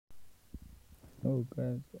So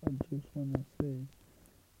guys, I just wanna say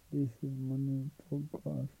this is my new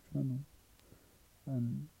podcast channel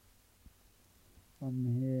and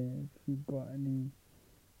I'm here if you've got any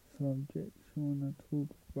subjects you wanna talk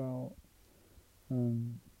about,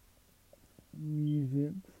 um,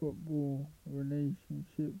 music, football,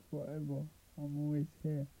 relationships, whatever, I'm always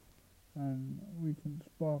here and we can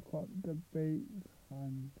spark up debates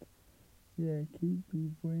and yeah, keep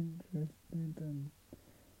people interested and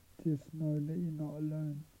just know that you're not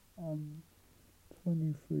alone. I'm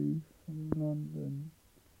 23 from London.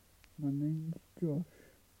 My name's Josh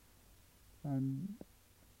and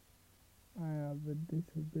I have a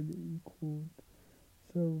disability called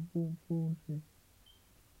cerebral palsy.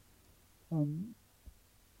 I'm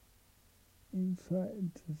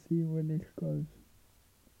excited to see where this goes.